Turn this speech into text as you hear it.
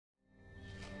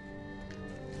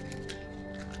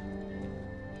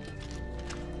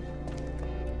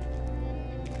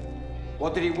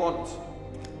What did he want?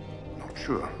 Not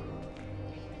sure.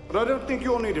 But I don't think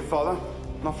you're needed, Father.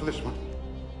 Not for this one.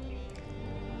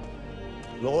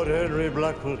 Lord Henry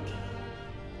Blackwood,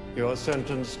 you are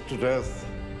sentenced to death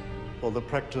for the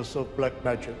practice of black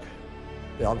magic,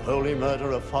 the unholy murder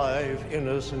of 5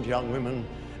 innocent young women,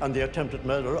 and the attempted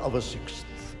murder of a 6th.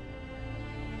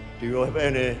 Do you have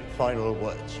any final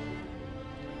words?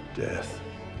 Death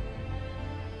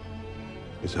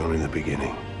is only the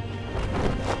beginning.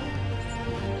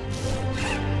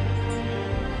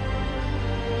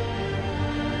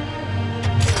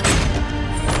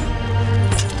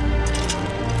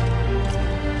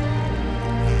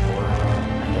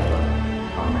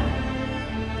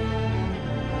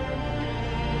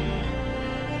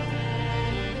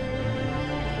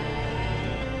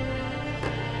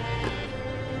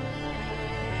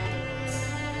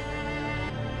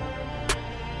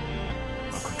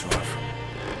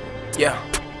 Yeah,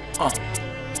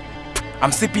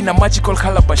 I'm sipping a magical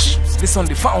calabash. This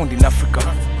only found in Africa.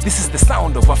 This is the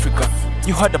sound of Africa.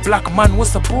 You heard a black man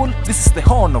was a bull. This is the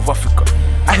horn of Africa.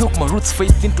 I hooked my roots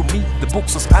faith into me. The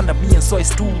books was under me and so I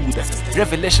stood.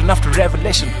 Revelation after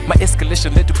revelation. My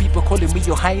escalation led to people calling me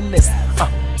your highness.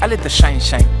 I let the shine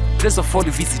shine. Rays of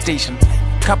holy visitation.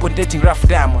 Carbon dating rough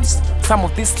diamonds. Some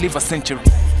of this live a century.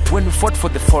 When we fought for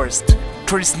the forest,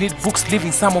 tourists need books,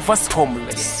 leaving some of us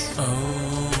homeless.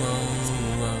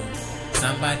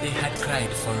 Somebody had cried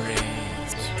for it.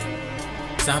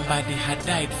 Somebody had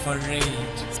died for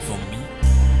it. For me,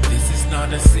 this is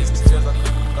not a symphony.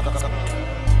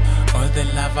 All the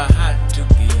love I had to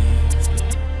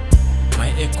give,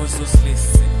 my echoes was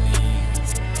listening,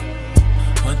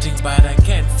 haunting but I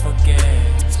can't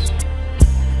forget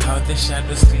how the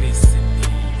shadows glistening,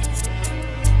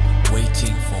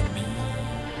 waiting for me,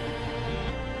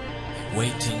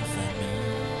 waiting for me,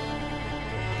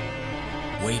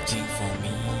 waiting for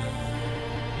me,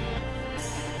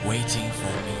 waiting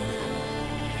for me.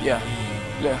 Yeah.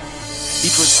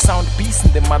 It was sound peace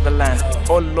in the motherland,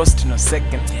 all lost in a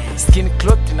second. Skin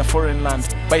clothed in a foreign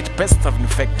land, bite pests have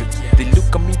infected. They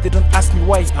look at me, they don't ask me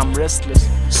why I'm restless.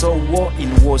 So war in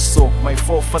war, so my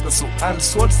forefathers who earned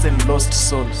swords and lost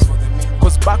souls.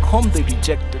 Cause back home they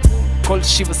rejected. Cold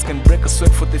shivers can break a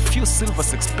sweat for the few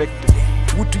silvers expected.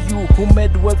 Woe to you who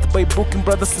made wealth by booking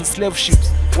brothers in slave ships,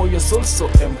 while your soul so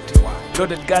empty.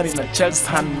 Loaded gun in a child's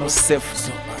hand, no safe.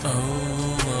 So,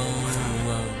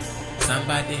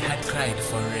 somebody had cried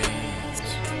for it.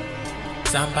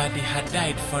 Somebody had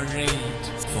died for it.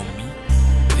 For me,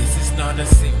 this is not a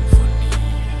symphony.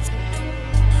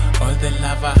 All the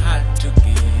love I had to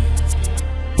give,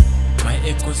 my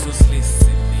echoes was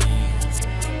listening,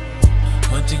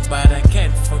 haunting but I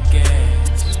can't forget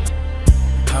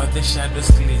how the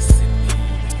shadows glistening,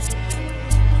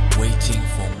 waiting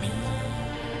for me,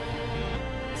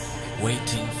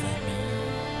 waiting for me,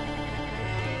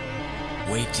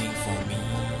 waiting for me,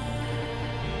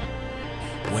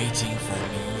 waiting for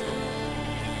me.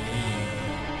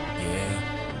 Yeah.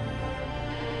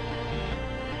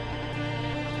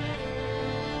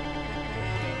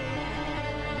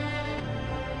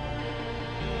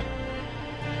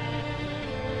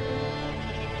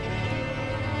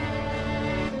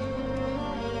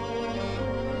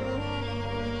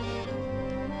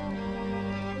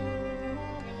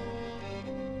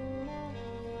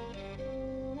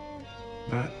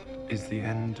 That is the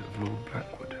end of Lord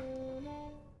Blackwood.